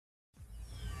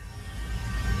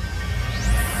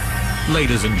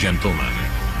Ladies and gentlemen,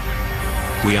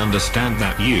 we understand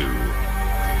that you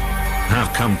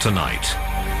have come tonight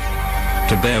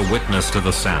to bear witness to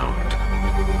the sound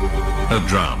of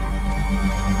drum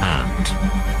and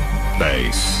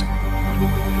bass.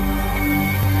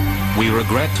 We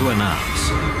regret to announce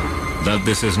that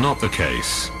this is not the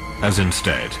case, as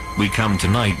instead, we come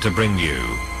tonight to bring you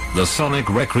the sonic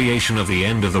recreation of the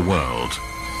end of the world.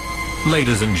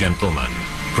 Ladies and gentlemen,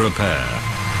 prepare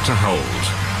to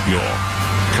hold your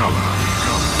color.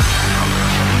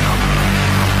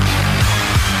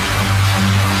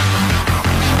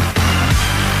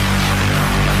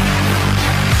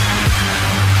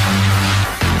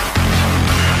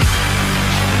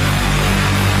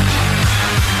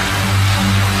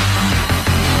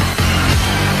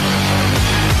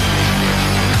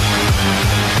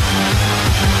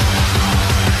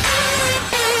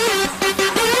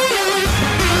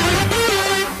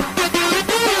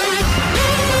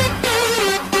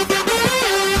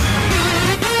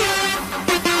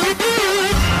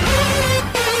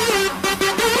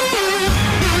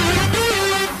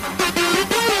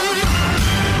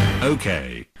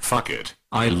 Okay, fuck it,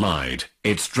 I lied,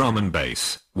 it's drum and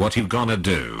bass, what you gonna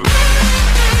do?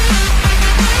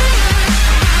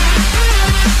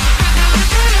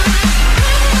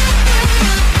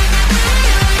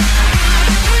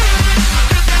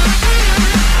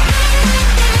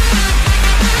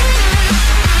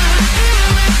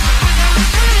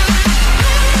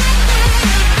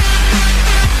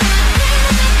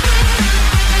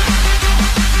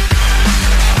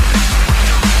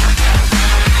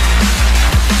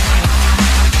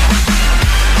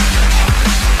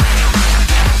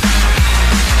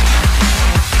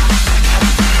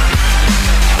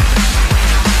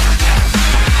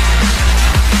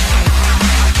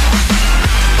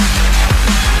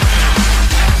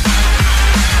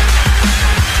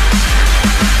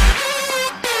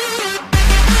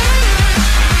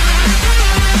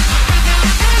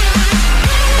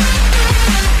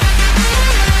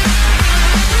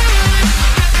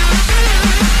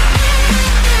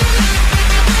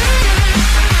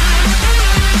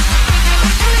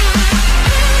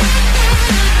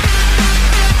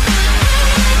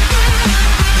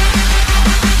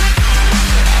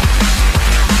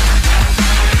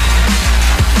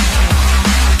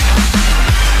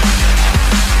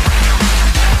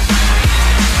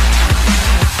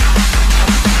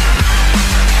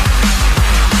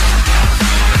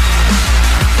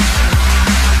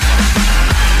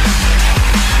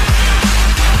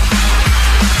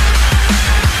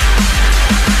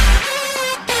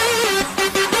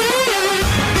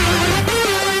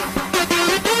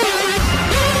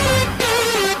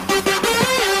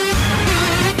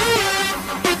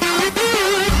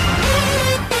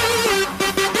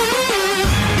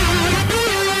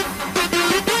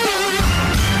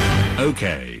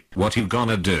 Okay, what you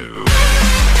gonna do?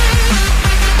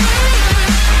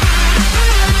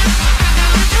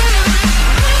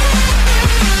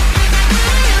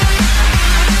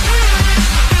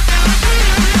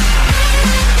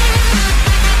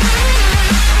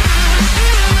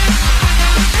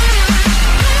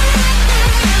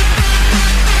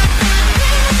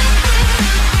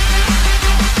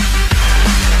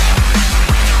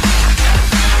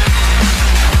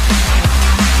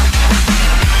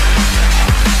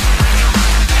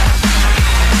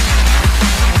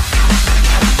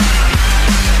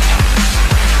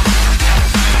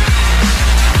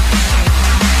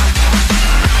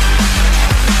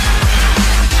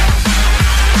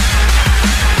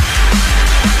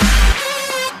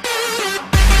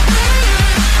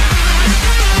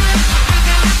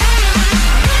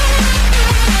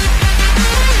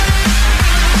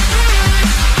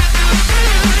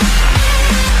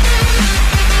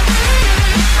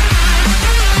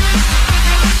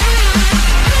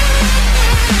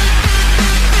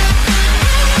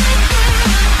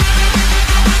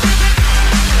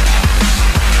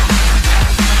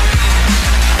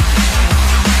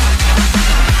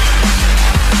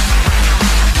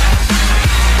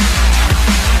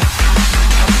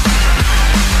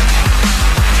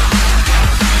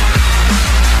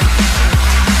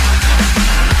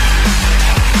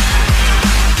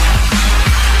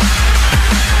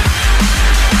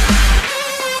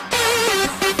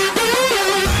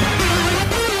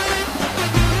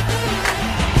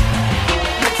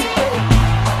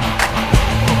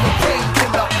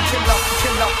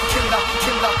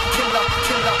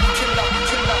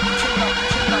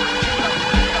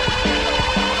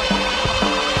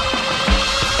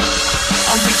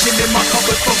 in my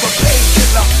cupboard for a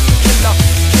painkiller, killer,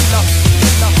 killer,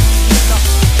 killer, killer,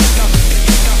 killer,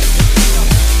 killer.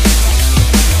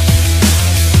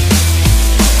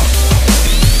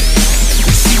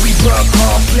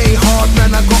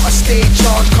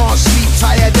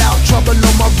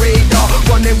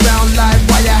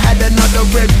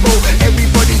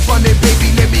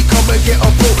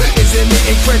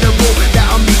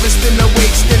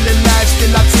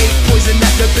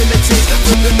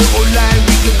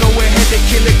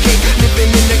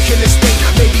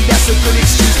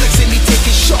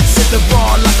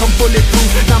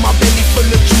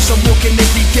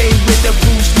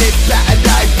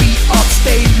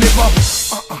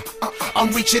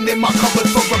 reaching in my cupboard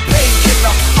for a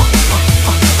painkiller.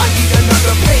 I need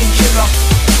another painkiller.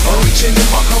 I'm reaching in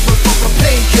my cupboard for a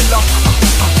painkiller.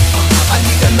 I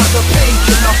need another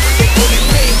painkiller. They call it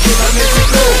painkiller. Let's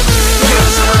go.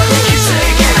 Feels like you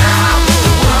take it out.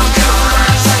 The world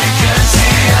collapse and you can't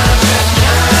see out of it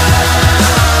now.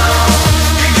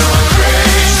 You're going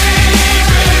crazy,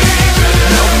 baby.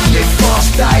 Now we live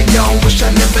fast, die young. Wish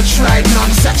I never tried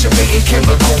none. Saturated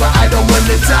chemical, but I don't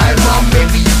wanna die, mom.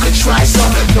 Maybe you could try some.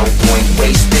 No point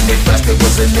wasting it. First it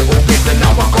was a little bit, but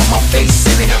now I got my face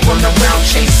in it. Run around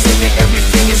chasing it.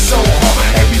 Everything is so hot.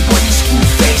 Everybody's screw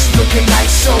faced, looking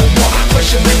like so what?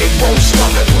 Pressure and it won't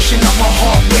stop. Pushing up my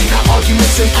heart rate. Now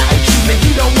arguments and attitude, man,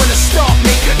 you don't wanna stop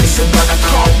me. Listen, but I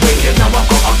can't wait. Now I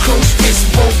got a close fist.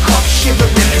 Woke up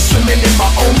shivering and swimming in my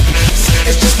own piss.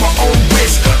 It's just my own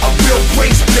risk. A real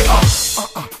brain splitter.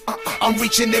 I'm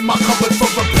reaching in my cupboard for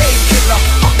a painkiller.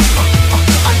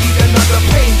 I need another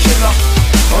painkiller.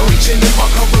 I'm reaching in my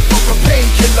cupboard for a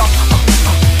painkiller.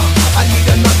 I need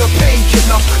another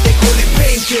painkiller. They call it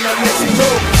painkiller. Let's go.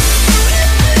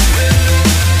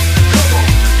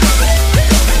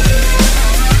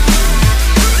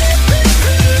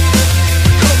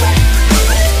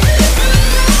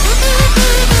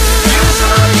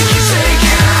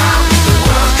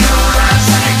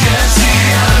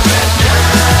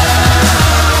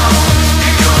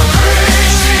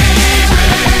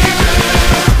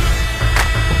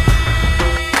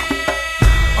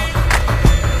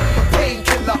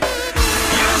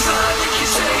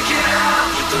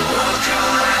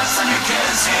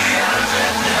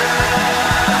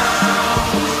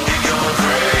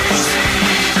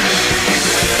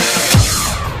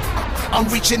 I'm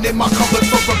reaching in my cupboard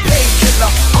for a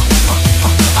painkiller.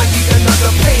 I need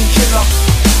another painkiller.